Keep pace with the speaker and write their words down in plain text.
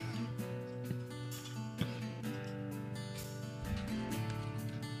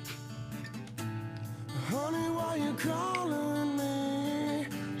you calling me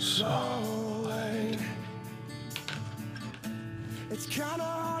so late? It's kinda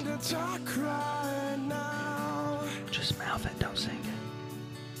hard to talk right now. Just mouth it, don't sing it.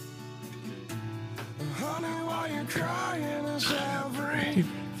 Honey, why you crying? Is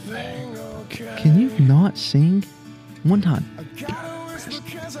everything okay? Can you not sing? One time. I gotta whisper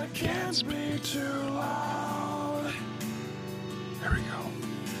because I can't be too loud. There we go.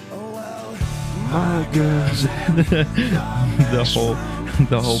 Oh well, My girl's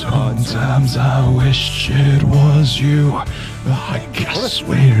The whole pod. Sometimes I wish it was you. I guess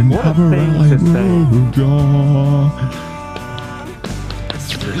we're never thing really to say. moved on.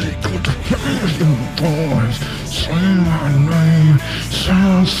 It's really good to hear your voice. Say my name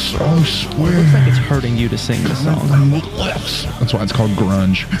sounds so sweet. Looks like it's hurting you to sing this song. That's why it's called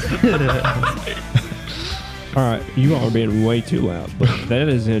grunge. All right, you all are being way too loud, but that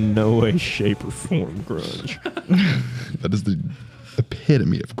is in no way, shape, or form grunge. That is the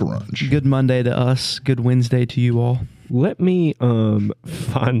epitome of grunge. Good Monday to us. Good Wednesday to you all. Let me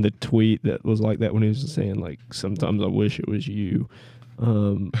find the tweet that was like that when he was saying like, sometimes I wish it was you.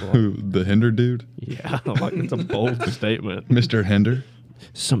 Like, Who, the Hinder dude? yeah, like it's a bold statement. Mr. Hinder?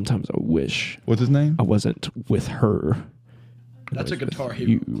 Sometimes I wish What's his name? I wasn't with her. That's a I was with Guitar Hero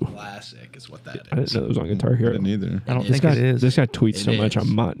you. classic, is what that I didn't is. know it was on Guitar I Hero. didn't either. I don't This think guy, it is. this guy tweets so It much I is.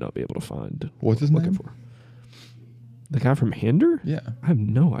 might not be able to find. What's his Looking name? for the guy from Hinder. Yeah. I have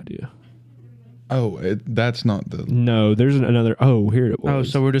no idea. Oh, that's not the. No, there's another. Oh, here it was. Oh,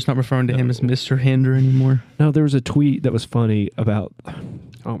 so we're just not referring to him as Mr. Hinder anymore? No, there was a tweet that was funny about.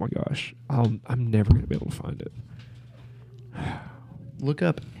 Oh my gosh, I'm never gonna be able to find it. Look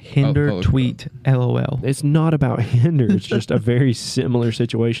up Hinder I'll look it tweet LOL. It's not about Hinder. It's just a very similar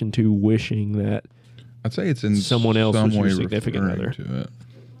situation to wishing that. I'd say it's in Someone else some was your way significant referring other. to it.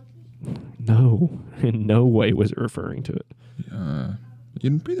 No, in no way was it referring to it.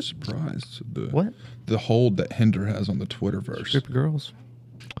 You'd be surprised What? the hold that Hinder has on the Twitterverse. Group of girls.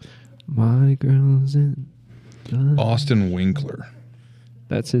 My girl's in. Austin Winkler.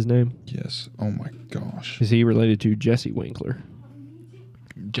 That's his name. Yes. Oh my gosh. Is he related to Jesse Winkler?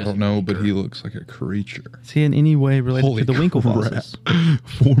 I don't know, but he looks like a creature. Is he in any way related Holy to the Winklevosses? crap.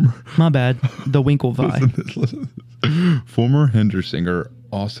 Former. My bad. The Winklevi. Listen to this. Former Hinder singer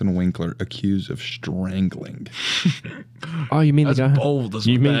Austin Winkler accused of strangling. Oh, you mean That's the guy? bold as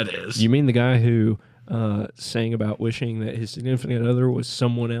you what mean, that is. You mean the guy who sang about wishing that his significant other was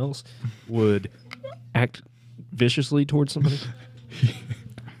someone else would act viciously towards somebody?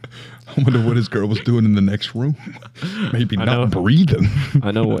 I wonder what his girl was doing in the next room. Maybe I not know. breathing.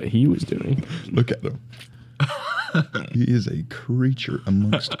 I know what he was doing. Look at him. He is a creature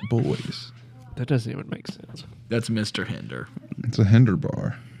amongst boys. That doesn't even make sense. That's Mr. Hinder. It's a Hinder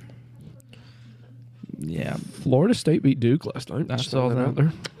bar. Yeah. Florida State beat Duke last night. I Just saw throwing that. out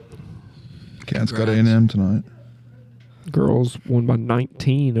there. Cats got Congrats. A&M tonight. Girls won by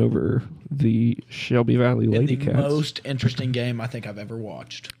 19 over the Shelby Valley In Lady the Cats. most interesting game I think I've ever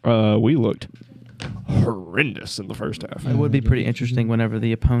watched. We looked horrendous in the first half. It would be pretty interesting whenever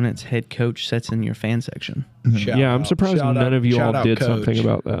the opponent's head coach sets in your fan section. Shout Yeah, I'm out- surprised shout none out- of you shout all out, did coach. something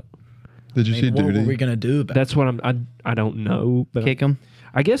about that. Did you I see mean, what were Duty? we gonna do about That's what I don't know, but Kick him.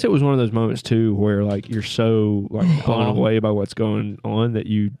 I guess it was one of those moments too where like you're so like blown away by what's going on that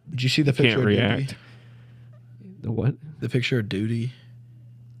you it? Did you see the picture can't of react. Duty? The what? The picture of Duty?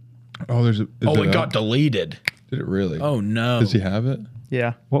 Oh, there's a. Oh, it got deleted. Did it really? Oh no. Does he have it?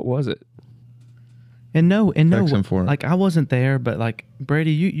 Yeah. What was it? And no, Text him for it. like I wasn't there, but like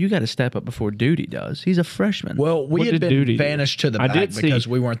Brady, you got to step up before Duty does. He's a freshman. Well, we What had did been Duty do? vanished to the I back did see- because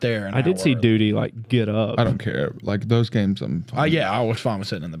we weren't there. I did see Duty like get up. I don't care. Like those games, I'm fine. Yeah, I was fine with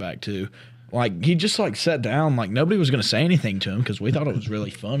sitting in the back too. Like he just like sat down, like nobody was gonna say anything to him because we thought it was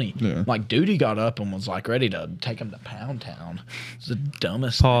really funny. Yeah. Like Duty got up and was like ready to take him to Pound Town. It's the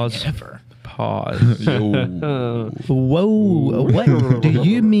dumbest Pause. thing ever. Pause. Yo. Whoa, what do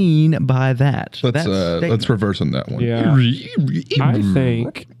you mean by that? Let's That let's statement. reverse on that one. Yeah. I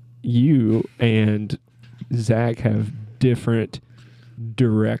think you and Zach have different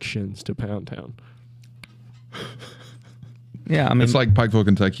directions to Pound Town. Yeah, I mean, It's like Pikeville,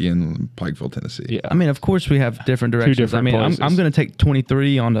 Kentucky, and Pikeville, Tennessee. Yeah. I mean, of course we have different directions. different I mean, places. I'm going to take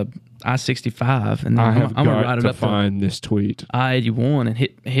 23 on the I-65, and then I I'm have going to got ride it to up to find this tweet. I-81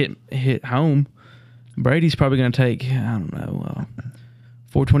 and hit home. Brady's probably going to take, I don't know,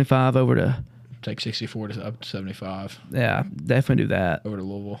 425 over to, Take 64 to up to 75 yeah, definitely do that. over to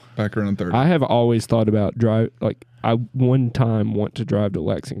Louisville. Back around 30. I have always thought about I one time want to drive to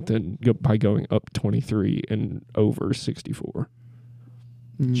Lexington by going up 23 and over 64.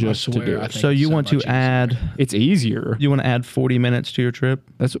 just to swear, do I it. think So you so want to much easier. add? It's easier. You want to add 40 minutes to your trip?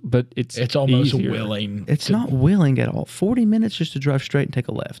 But it's almost easier. willing. It's to- not willing at all. 40 minutes just to drive straight and take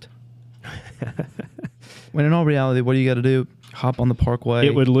a left. When in all reality, what do you got to do? Hop on the parkway.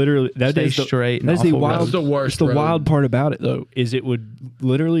 It would literally stay straight and That's the off a wild. road. That's the worst The road. wild part about it though is it would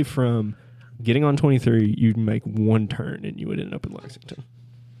literally from getting on 23, you'd make one turn and you would end up in Lexington.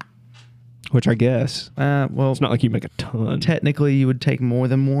 Which I guess Well, it's not like you make a ton. technically you would take more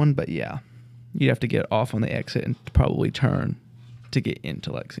than one, but yeah, you'd have to get off on the exit and probably turn to get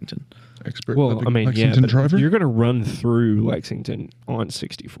into Lexington. Expert Well, I mean, Lexington yeah, but driver. you're gonna run through Lexington on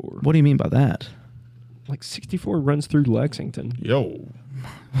 64. What do you mean by that? Like 64 runs through Lexington. Yo,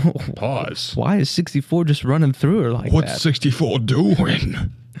 pause. Why is 64 just running through her like What's that? 64 doing?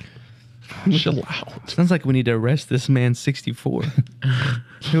 Chill out. Sounds like we need to arrest this man 64.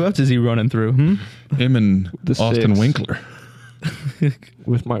 Who else is he running through? Him and The Austin 6. Winkler.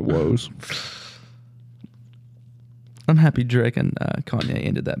 With my woes. I'm happy Drake and Kanye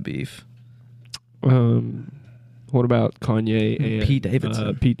ended that beef. What about Kanye and Pete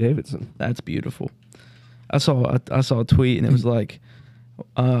Davidson. Pete Davidson. That's beautiful. I saw a tweet and it was like,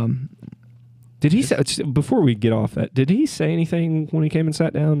 Did he say, before we get off that, did he say anything when he came and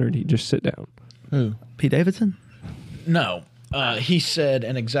sat down, or did he just sit down? Who? Pete Davidson? No. He said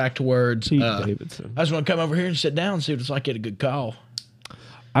in exact words, Pete Davidson. I just want to come over here and sit down and see what it's like, get a good call.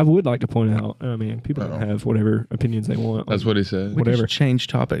 I would like to point out, I mean, people can have whatever opinions they want. That's what he said. We Whatever. just changed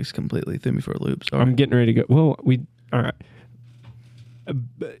topics completely. Threw me for a loop. Sorry. I'm getting ready to go. Well, all right.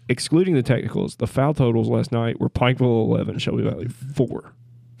 Excluding the technicals, the foul totals last night were Pikeville 11, Shelby Valley 4.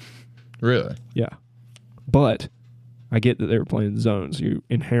 Really? Yeah. But I get that they were playing zones. You're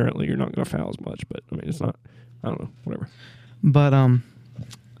not going to foul as much, but I mean, it's not, I don't know, whatever. But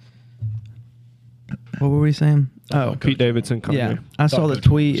what were we saying? Oh, Pete Davidson, Kanye. yeah. I saw the Coach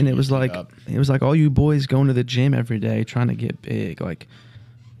tweet and it used was to like, get up. all you boys going to the gym every day trying to get big. Like,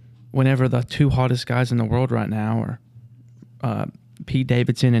 whenever the two hottest guys in the world right now are Pete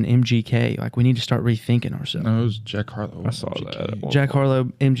Davidson and MGK. Like, we need to start rethinking ourselves. No, it was Jack Harlow. I saw that at one Jack point.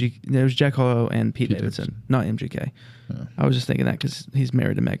 Harlow, there was Jack Harlow and Pete Pete Davidson, not MGK. Yeah. I was just thinking that because he's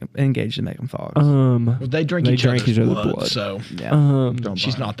married to engaged to Megan Fox. Well, they drink They each drank other's each other's blood, blood. so yeah. Don't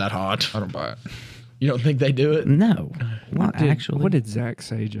she's buy not that hot. it. I don't buy it. You don't think they do it? No, not actually. What did Zach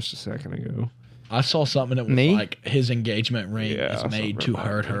say just a second ago? I saw something that was Me? like his engagement ring Yeah, I saw is made to something about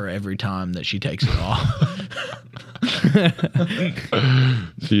hurt that. her every time that she takes it off.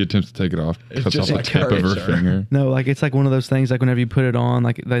 She attempts to take it off, It's cuts off just the like tip of her hurts her. finger. No, like it's like one of those things. Like whenever you put it on,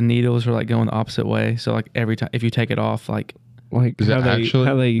 like the needles are like going the opposite way. So like every time if you take it off, like Like Is it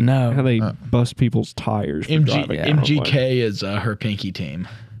how they No. how they Oh. bust people's tires. For driving out. MGK is her pinky team.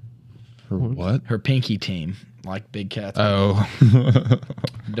 For what? Her pinky team, like Big Cat's Oh.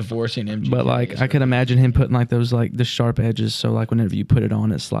 divorcing MGK. but like is I her- could imagine him putting like those like the sharp edges. So like whenever you put it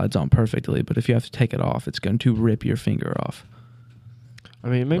on, it slides on perfectly. But if you have to take it off, it's going to rip your finger off. I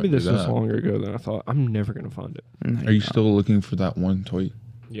mean, maybe Might do this was that. longer ago than I thought. I'm never gonna find it. No, Are you're you not. still looking for that one tweet?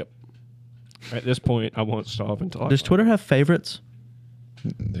 Yep. At this point, I won't stop until. Does Twitter have favorites?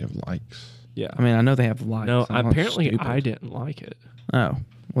 They have likes. Yeah. I mean, I know they have likes. no. I'm not Apparently, stupid. I didn't like it. Oh,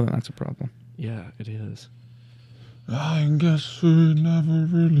 well then that's a problem. Yeah, it is. I guess we never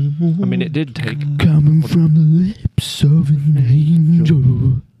really moved. I mean, it did take Coming from the lips of an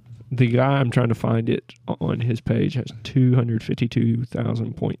angel. the guy I'm trying to find it on his page has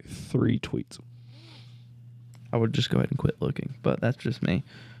 252,000.3 tweets. I would just go ahead and quit looking, but that's just me.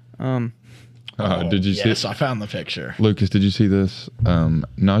 Did you Yes, see I found the picture. Lucas? Did you see this?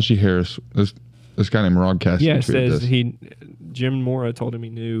 Najee Harris. This guy named Rod Cassidy Yeah, it tweeted says this. Jim Mora told him he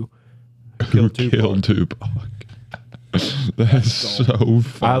knew Who killed Tupac. killed Tupac? That's so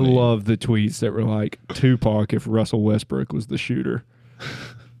funny. I love the tweets that were like Tupac if Russell Westbrook was the shooter.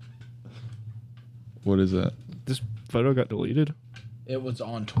 What is that? This photo got deleted. It was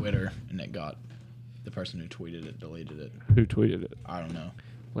on Twitter, and it got the person who tweeted it deleted it. Who tweeted it? I don't know.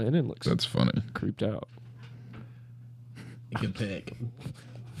 Landon looks That's funny. creeped out. You can pick.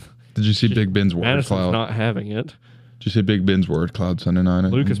 Did you see Big Ben's word Madison's cloud? not having it. Did you see Big Ben's word cloud Sunday night?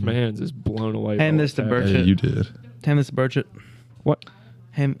 Lucas Mans is blown away. Hand by this to what's Burchett. happening. Hey, you did. Hand this to Burchett. What?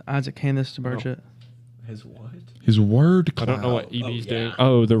 Isaac, hand this to Burchett. His what? His word I cloud. don't know what EB's yeah. doing.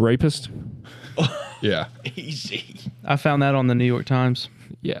 Oh, the rapist? Yeah. Easy. I found that on the New York Times.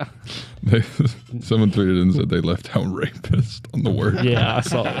 Yeah. Someone tweeted and said they left out rapist on the word. Yeah, I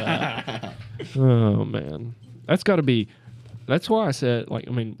saw that. Oh, man. That's got to be. That's why I said, like,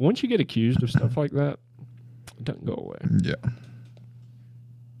 I mean, once you get accused of stuff like that, it doesn't go away. Yeah.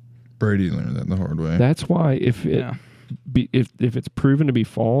 Brady learned that the hard way. That's why if it Yeah. if it's proven to be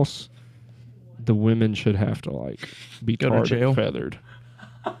false, the women should have to like be Go to tarred jail? and feathered.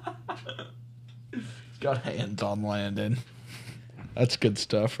 Got hands on Landon. That's good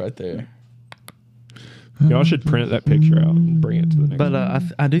stuff right there. Y'all should print that picture out and bring it to the next. But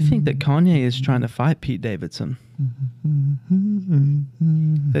I do think that Kanye is trying to fight Pete Davidson. I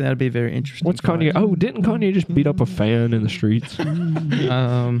think that'd be very interesting. What's Kanye? fight. Oh, didn't Kanye just beat up a fan in the streets?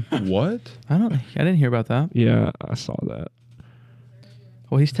 What? I didn't hear about that. Yeah, I saw that.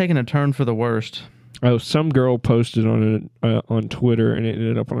 Well, he's taking a turn for the worst. Oh, some girl posted on Twitter, and it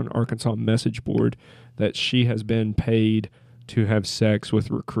ended up on an Arkansas message board that she has been paid to have sex with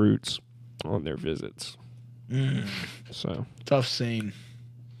recruits on their visits. So Tough scene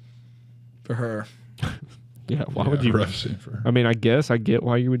for her. yeah, why would you? Rough scene for her. I mean, I guess I get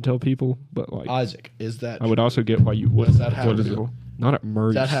why you would tell people, but like Isaac, is that I would also get why you wouldn't that tell happen? What is it? people. Not at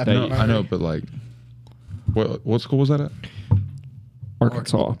Murray That State, happened No, I know, but like, what school was that at?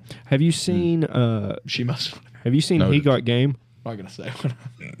 Arkansas. Have you seen? She must. Have you seen No, He it- Got Game? I'm not gonna say.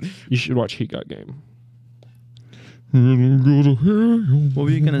 You should watch He Got Game. What were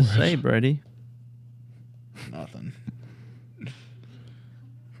you gonna say, Brady? Nothing.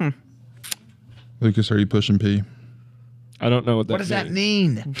 Lucas, are you pushing P? I don't know what that. What does that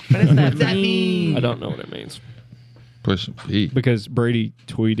means. mean? What does that mean? I don't know what it means Pushing P. because Brady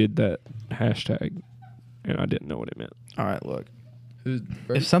tweeted that hashtag, and I didn't know what it meant. All right, look.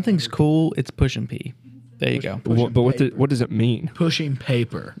 If something's cool, it's pushing P. There you go. Pushing But paper. what does it mean? Pushing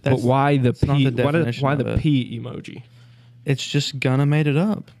paper. But why the not P? the why definition why of the it. P emoji? It's just Gunna made it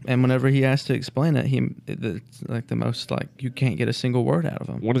up, and whenever he has to explain it, it's like the most like you can't get a single word out of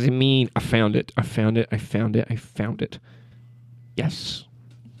him. What does it mean? I found it. I found it. I found it. I found it. Yes.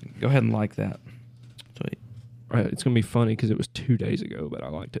 Go ahead and like that. Sweet. It's gonna be funny because it was 2 days ago, but I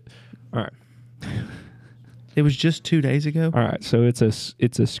liked it. All right. It was just 2 days ago. All right. So it's a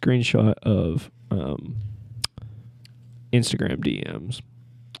screenshot of Instagram DMs.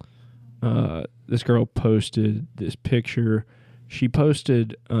 This girl posted this picture. She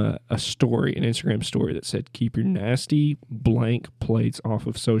posted a story, an Instagram story that said, "Keep your nasty blank plates off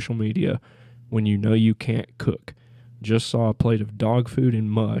of social media when you know you can't cook. Just saw a plate of dog food and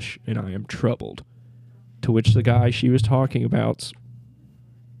mush, and I am troubled." To which the guy she was talking about's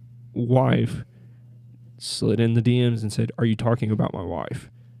wife slid in the DMs and said, "Are you talking about my wife?"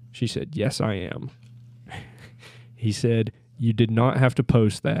 She said, "Yes, I am." He said, "You did not have to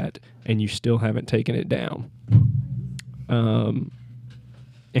post that, and you still haven't taken it down."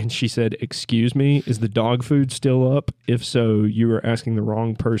 And she said, "Excuse me, is the dog food still up? If so, you are asking the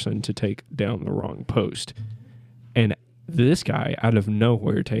wrong person to take down the wrong post." And this guy, out of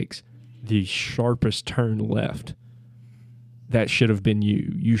nowhere, takes the sharpest turn left. "That should have been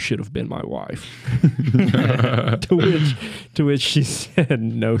you. You should have been my wife." to which she said,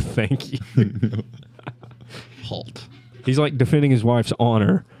 "No, thank you." Halt. He's like defending his wife's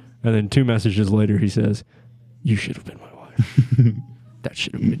honor, and then 2 messages later he says, "You should have been my wife. That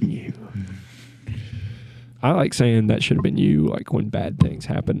should have been you." I like saying that should have been you, like when bad things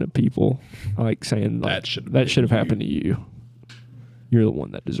happen to people. I like saying like, that should have happened to you. You're the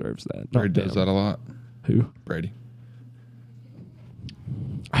one that deserves that. not Brady does them. that a lot. Who? Brady.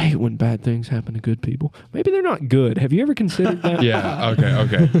 I hate when bad things happen to good people. Maybe they're not good. Have you ever considered that? Yeah.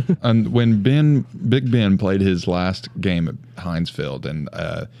 Okay. And when Big Ben played his last game at Heinz Field, and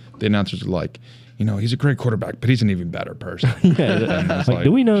the announcers were like, he's a great quarterback, but he's an even better person. Yeah. And it's Like,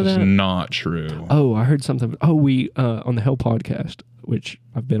 do we know just that? not true. Oh, I heard something. Oh, we on the Hell podcast, which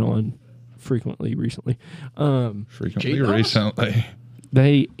I've been on frequently recently. Frequently Cheat on us? recently.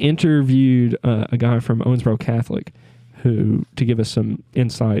 They interviewed a guy from Owensboro Catholic to give us some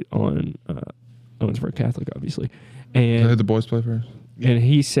insight on Owensboro Catholic, obviously. Who And the boys play first? and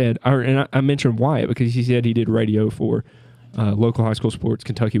he said, I mentioned Wyatt because he said he did radio for local high school sports,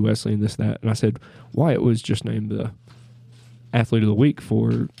 Kentucky Wesleyan, this, that. And I said, Wyatt was just named the athlete of the week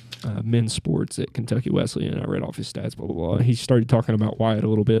for men's sports at Kentucky Wesleyan. And I read off his stats, blah, blah, blah. And he started talking about Wyatt a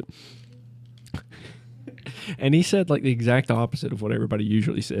little bit. And he said like the exact opposite of what everybody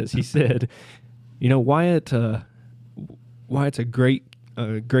usually says. He said, Wyatt's a great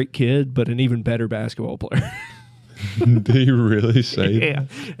kid, but an even better basketball player. Did he really say that? Yeah,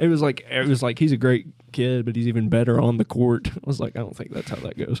 it was like he's a great kid, but he's even better on the court. I was like, I don't think that's how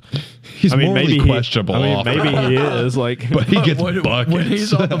that goes. He's morally questionable. off maybe the he court. is like, But he gets when buckets.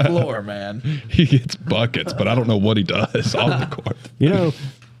 he's on the floor, man. He gets buckets, but I don't know what he does off the court.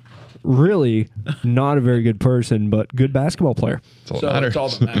 really not a very good person, but good basketball player. That's all So that matters. it's all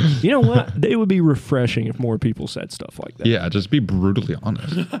that matters. You know what? It would be refreshing if more people said stuff like that. Yeah, just be brutally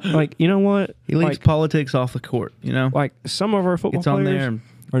honest. Like, you know what? He leaves like, politics off the court. You know, like some of our football It's on players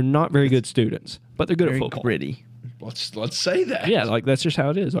there. are not very good students, but they're good very at football. gritty. Let's say that. Yeah, like that's just how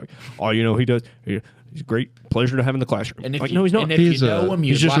it is. Like, oh, you know, he's a great pleasure to have in the classroom. And if like, you, no, he's not. And if He's you a- know him,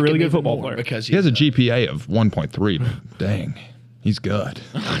 he's you just a like really him good even football more player. because He has a GPA of 1.3. But dang, he's good.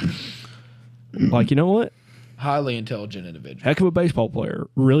 Like, you know what? highly intelligent individual. Heck of a baseball player,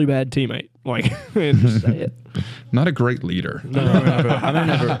 really bad teammate. Like, just say it. Not a great leader. I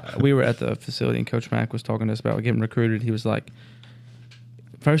remember we were at the facility and Coach Mack was talking to us about getting recruited. He was like,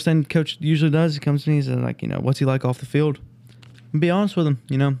 first thing Coach usually does, he comes to me and says, like, you know, what's he like off the field? And be honest with him.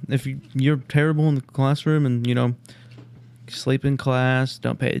 You know, if you're terrible in the classroom and, you know, sleep in class,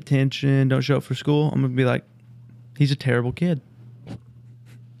 don't pay attention, don't show up for school, I'm going to be like, he's a terrible kid.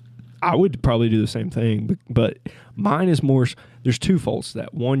 I would probably do the same thing, but mine is more. There's two faults to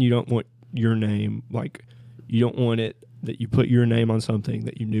that. One, you don't want your name, like, you don't want it that you put your name on something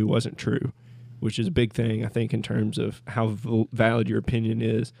that you knew wasn't true, which is a big thing, I think, in terms of how valid your opinion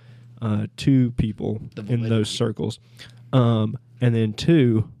is to people in those circles. And then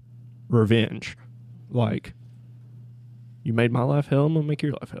two, revenge. Like, you made my life hell, I'm going to make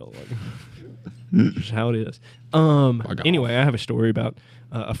your life hell. Like, just how it is. Anyway, I have a story about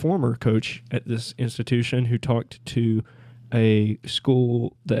a former coach at this institution who talked to a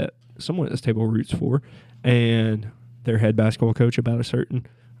school that someone at this table roots for, and their head basketball coach about a certain,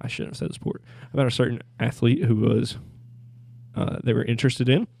 I shouldn't have said the sport, about a certain athlete who was, they were interested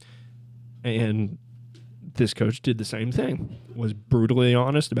in, and this coach did the same thing, was brutally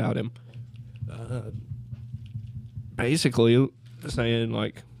honest about him. Basically saying,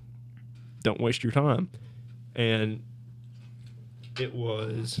 like, don't waste your time. And it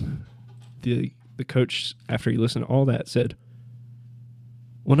was the coach, after he listened to all that, said,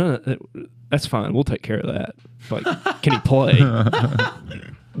 well, no, that's fine. We'll take care of that. Like, can he play?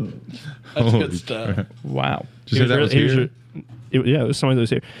 That's good stuff. Wow. Did you say that was here? Yeah, it was somebody that was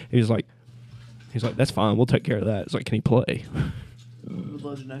here. He's like, that's fine. We'll take care of that. It's like, can he play? Would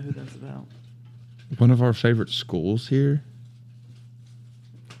love to know who that's about. One of our favorite schools here.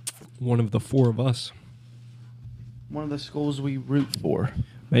 One of the four of us. One of the schools we root for.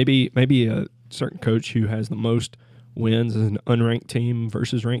 Maybe a certain coach who has the most wins as an unranked team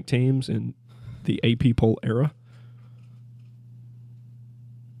versus ranked teams in the AP poll era.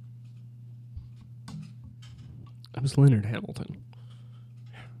 That was Leonard Hamilton.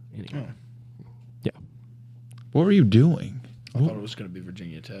 Anyway. Yeah. What were you doing? I thought it was going to be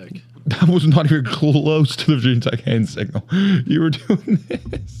Virginia Tech. That was not even close to the Virginia Tech hand signal. You were doing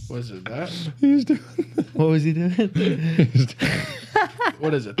this. Was it that? He was doing this. What was he doing? He was doing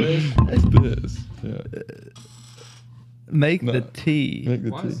What is it? This? this. Yeah. Make No. the T. Make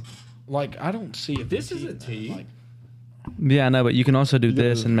the T. Like, I don't see it. This is a T. Like, Yeah, I know, but you can also do You gotta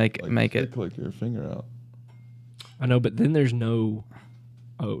this and make like, it. Click your finger out. I know, but then there's no.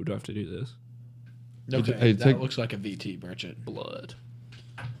 Oh, do I have to do this? okay, Hey, that take- looks like a VT, Bridget. Blood.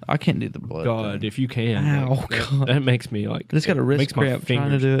 I can't do the blood. God, thing. if you can. Ow, like, God. that makes me like. I just got a wrist makes my cramp trying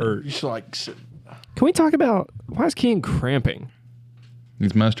to fingers do it. hurt. You should, like, sit. Can we talk about why is Ken cramping?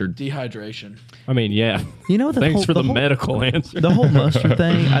 He's mustard. Dehydration. I mean, yeah. You know the Thanks whole, for the whole, medical answer. The whole mustard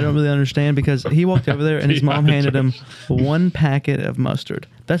thing, I don't really understand because he walked over there and his mom handed him one packet of mustard.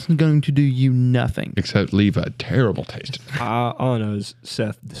 That's going to do you nothing. Except leave a terrible taste. All I know is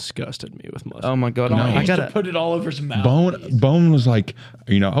Seth disgusted me with mustard. Oh my God! No. He I used to gotta. put it all over his mouth. Bone was like,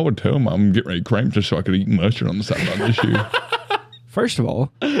 you know, I would tell him I'm getting ready to cramp just so I could eat mustard on the side of my issue. First of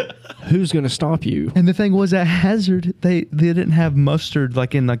all, who's going to stop you? And the thing was at Hazard, they didn't have mustard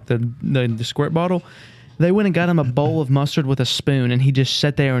like in like the squirt bottle. They went and got him a bowl of mustard with a spoon, and he just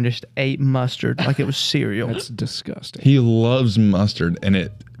sat there and just ate mustard like it was cereal. That's disgusting. He loves mustard, and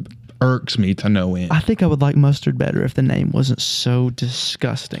it irks me to no end. I think I would like mustard better if the name wasn't so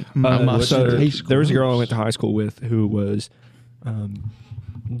disgusting. So Mustard. tastes there was a girl I gross. went to high school with who was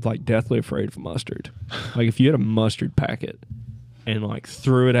like deathly afraid of mustard. Like if you had a mustard packet and like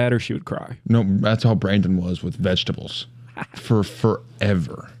threw it at her, she would cry. No, that's how Brandon was with vegetables for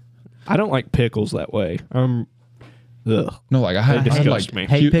forever. I don't like pickles that way. Ugh. No, like I had disgust like me.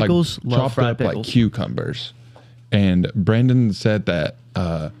 Hate pickles, like, love chopped fried up like pickles. cucumbers, and Brandon said that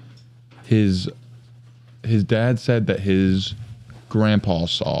his dad said that his grandpa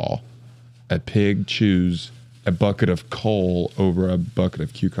saw a pig choose a bucket of coal over a bucket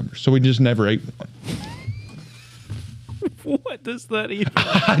of cucumbers, so he just never ate one. What does that even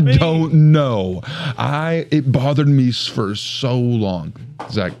I don't know. It bothered me for so long.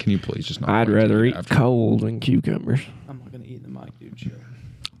 Zach, can you please just not? I'd wait rather till eat after? cold than cucumbers. I'm not gonna eat the mic, dude. Chill.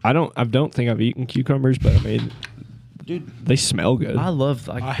 I don't think I've eaten cucumbers, but I mean, Dude, they smell good. I love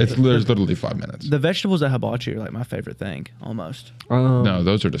like There's literally 5 minutes. the vegetables at hibachi are like my favorite thing, almost. No,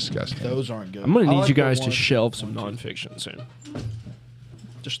 those are disgusting. Those aren't good. I'm gonna I need like you the guys to ones- shelve some nonfiction soon.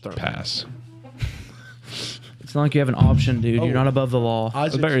 Just throw it. Pass. It's not like you have an option, dude. You're not above the law. I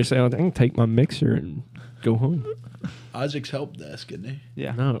was about to say I can take my mixer and go home. Isaac's help desk, isn't he?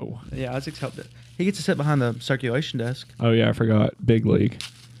 Yeah. No. Yeah, Isaac's helped it. He gets to sit behind the circulation desk. Oh yeah, I forgot. Big league.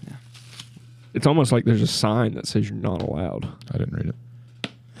 Yeah. It's almost like there's a sign that says you're not allowed. I didn't read it.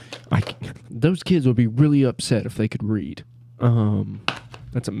 Those kids would be really upset if they could read.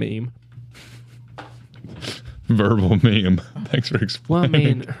 That's a meme. Verbal meme. Thanks for Well, I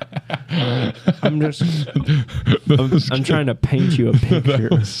explaining. mean, I'm trying to paint you a picture.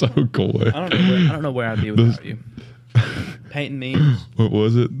 That was so cool. I don't know where I'd be without you. Painting memes. What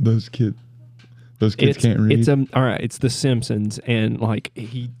was it? Those kids can't read. All right. It's The Simpsons, and like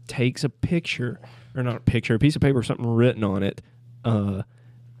he takes a picture, or not a picture, a piece of paper, with something written on it,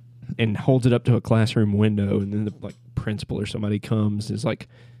 and holds it up to a classroom window, and then the like principal or somebody comes, and is like,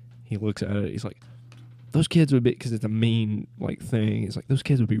 he looks at it, he's like, those kids would be, because it's a mean like thing. It's like those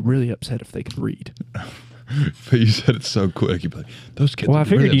kids would be really upset if they could read. But you said it so quick. You'd be like, those kids. Well, would I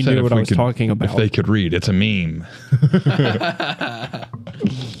be really figured you upset knew if what I we was could- talking about. If they could read, it's a meme.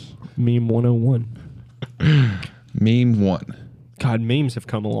 Meme 101. Meme 1. God, memes have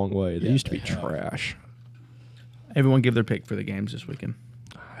come a long way. They used to be trash. Everyone give their pick for the games this weekend.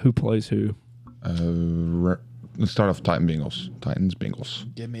 Who plays who? Let's start off Titans,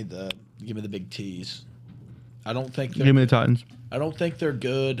 Bengals. Give me the big T's. I don't think Give me they're. the Titans. I don't think they're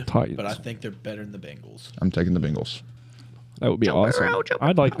good, Titans. but I think they're better than the Bengals. I'm taking the Bengals. That would be awesome.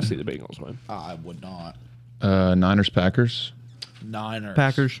 I'd like to see the Bengals win. I would not. Niners, Packers. Niners.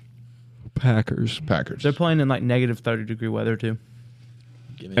 Packers. Packers. They're playing in like negative 30-degree weather too.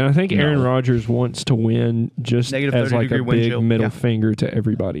 Give me And I think Aaron No. Rodgers wants to win just Negative as like a 30-degree wind big chill. middle Yeah. finger to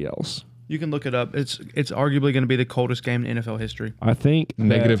everybody else. You can look it up. It's arguably going to be the coldest game in NFL history. I think that-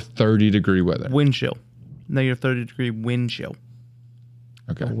 Negative 30-degree weather. Wind chill. Negative 30-degree wind chill.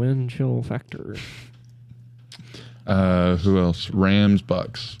 Okay. the wind chill factor. Who else? Rams,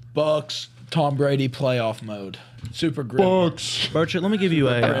 Bucks. Bucks. Tom Brady playoff mode. Super gremlin. Burchett, let me give you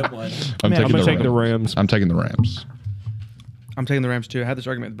a. Gremlin. I'm Man, I'm gonna take the Rams. I'm taking the Rams. I'm taking the Rams too. I had this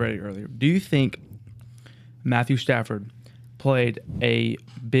argument with Brady earlier. Do you think Matthew Stafford played a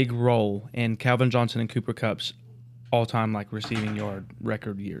big role in Calvin Johnson and Cooper Kupp's all-time like receiving yard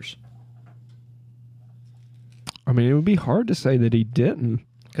record years? I mean, it would be hard to say that he didn't.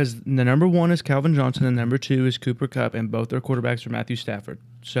 Because the number one is Calvin Johnson and number two is Cooper Kupp, and both their quarterbacks are Matthew Stafford.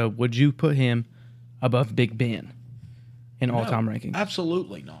 So would you put him above Big Ben in all-time No, rankings?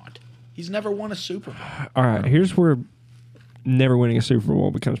 Absolutely not. He's never won a Super Bowl. All right, here's where never winning a Super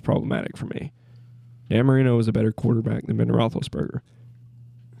Bowl becomes problematic for me. Dan Marino was a better quarterback than Ben Roethlisberger.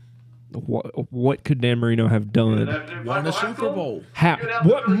 What could Dan Marino have done? Won a Super Bowl.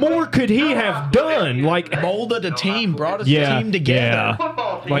 What more could he have done? Like, Molded a team. Brought a yeah, team together.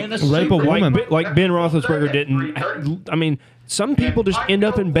 yeah. Like Like, a Super woman. like Ben Roethlisberger didn't. I mean, some people just end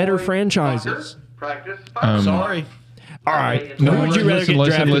up in better franchises. Sorry. All right, No, who would you rather listen, get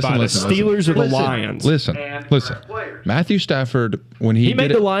drafted by, the listen. Steelers or the Lions? Listen. Matthew Stafford, when He he made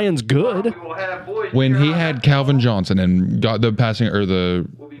did the it, Lions good. when he had Calvin Johnson and got the passing or the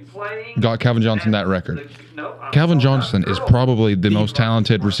got Calvin Johnson that record. Calvin Johnson is probably the most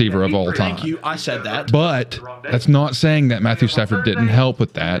talented receiver of all time. Thank you. I said that. But that's not saying that Matthew Stafford didn't help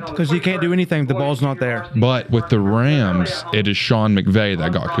with that. Because he can't do anything if the ball's not there. But with the Rams, it is Sean McVay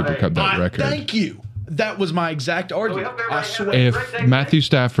that got Cooper Kupp that record. Thank you. That was my exact argument. I swear. If Matthew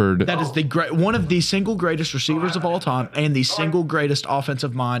Stafford, That is one of the single greatest receivers of all time and the single greatest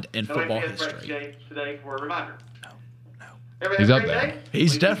offensive mind in football history. he's up there,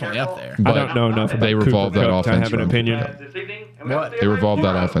 He's definitely up there. but I don't know enough about they revolve Cooper that Kupp to offense have an around opinion. Cooper Kupp. What? They revolve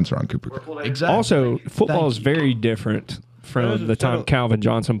that offense around Cooper Kupp. Exactly. Also, football is Thank you. very different from the time Calvin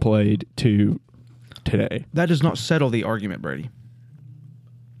Johnson played to today. That does not settle the argument, Brady.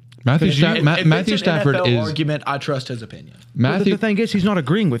 Matthew If it's an Stafford NFL is argument, I trust his opinion. But Matthew. the thing is, he's not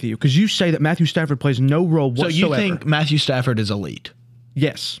agreeing with you because you say that Matthew Stafford plays no role So whatsoever. you think Matthew Stafford is elite?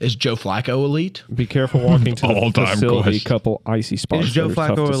 Yes. Is Joe Flacco elite? Be careful walking to the All-time facility. question. Couple icy spots. Is Joe that are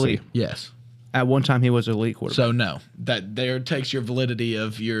tough Flacco to see. elite? Yes. At one time, he was elite quarterback. So no, that there takes your validity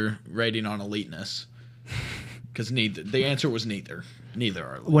of your rating on eliteness. Because the answer was neither. Neither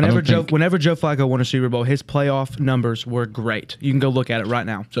are elite. Whenever Joe think- Flacco won a Super Bowl, his playoff numbers were great. You can go look at it right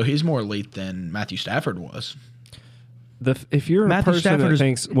now. So he's more elite than Matthew Stafford was. if you're a Matthew person Stafford that is-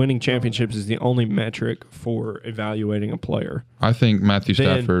 thinks winning championships is the only metric for evaluating a player, I think Matthew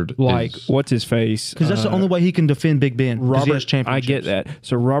then Stafford like is, what's his face? Because that's the only way he can defend Big Ben. 'cause he has Robert. I championships. get that.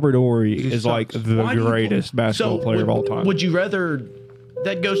 So Robert Ory He is like sucks. the Why do you- greatest basketball player of all time. Would you rather?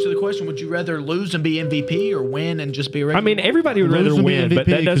 That goes to the question: would you rather lose and be MVP or win and just be a regular? I mean, everybody would rather Lose and be win, MVP, but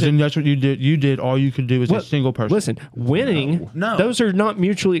that 'cause doesn't. then that's what you did. You did all you could do as a What- single person. Listen, winning. No. Those are not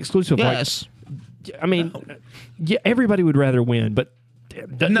mutually exclusive. Yes. Like, I mean, yeah, everybody would rather win, but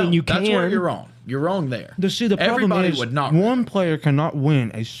doesn't no, mean you that's can. where you're wrong. You're wrong there. See, the problem Everybody is would not. one player cannot win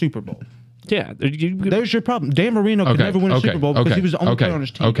a Super Bowl. Yeah, There's your problem. Dan Marino could never win a Super Bowl because he was the only player on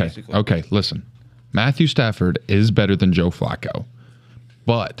his team. Basically. Okay, listen. Matthew Stafford is better than Joe Flacco,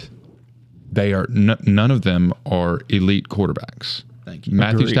 but they are none of them are elite quarterbacks. Thank you.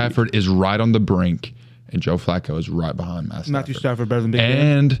 Matthew Agreed. Stafford is right on the brink, and Joe Flacco is right behind Matthew Stafford better than Big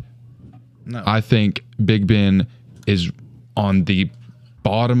Ben. And No. I think Big Ben is on the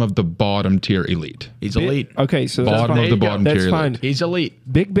bottom of the bottom tier elite. He's elite. Okay, so that's Bottom fine. of the bottom That's tier fine. elite. He's elite.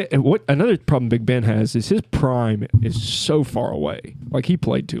 Big Ben. What another problem Big Ben has is his prime is so far away. Like he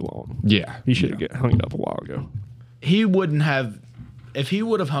played too long. Yeah, He should have hung it up a while ago. He wouldn't have, if he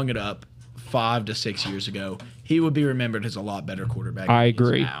would have hung it up 5 to 6 years ago, he would be remembered as a lot better quarterback. than I he is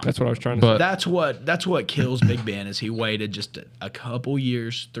agree. now. That's what I was trying to But- say. That's what kills Big Ben is he waited just a couple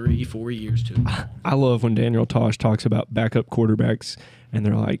years, 3-4 years too long. I love when Daniel Tosh talks about backup quarterbacks, and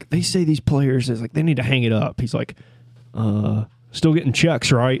they're like, they say these players is like they need to hang it up. He's like, still getting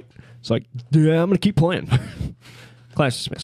checks, right? It's like, yeah, I'm gonna keep playing. Class dismissed.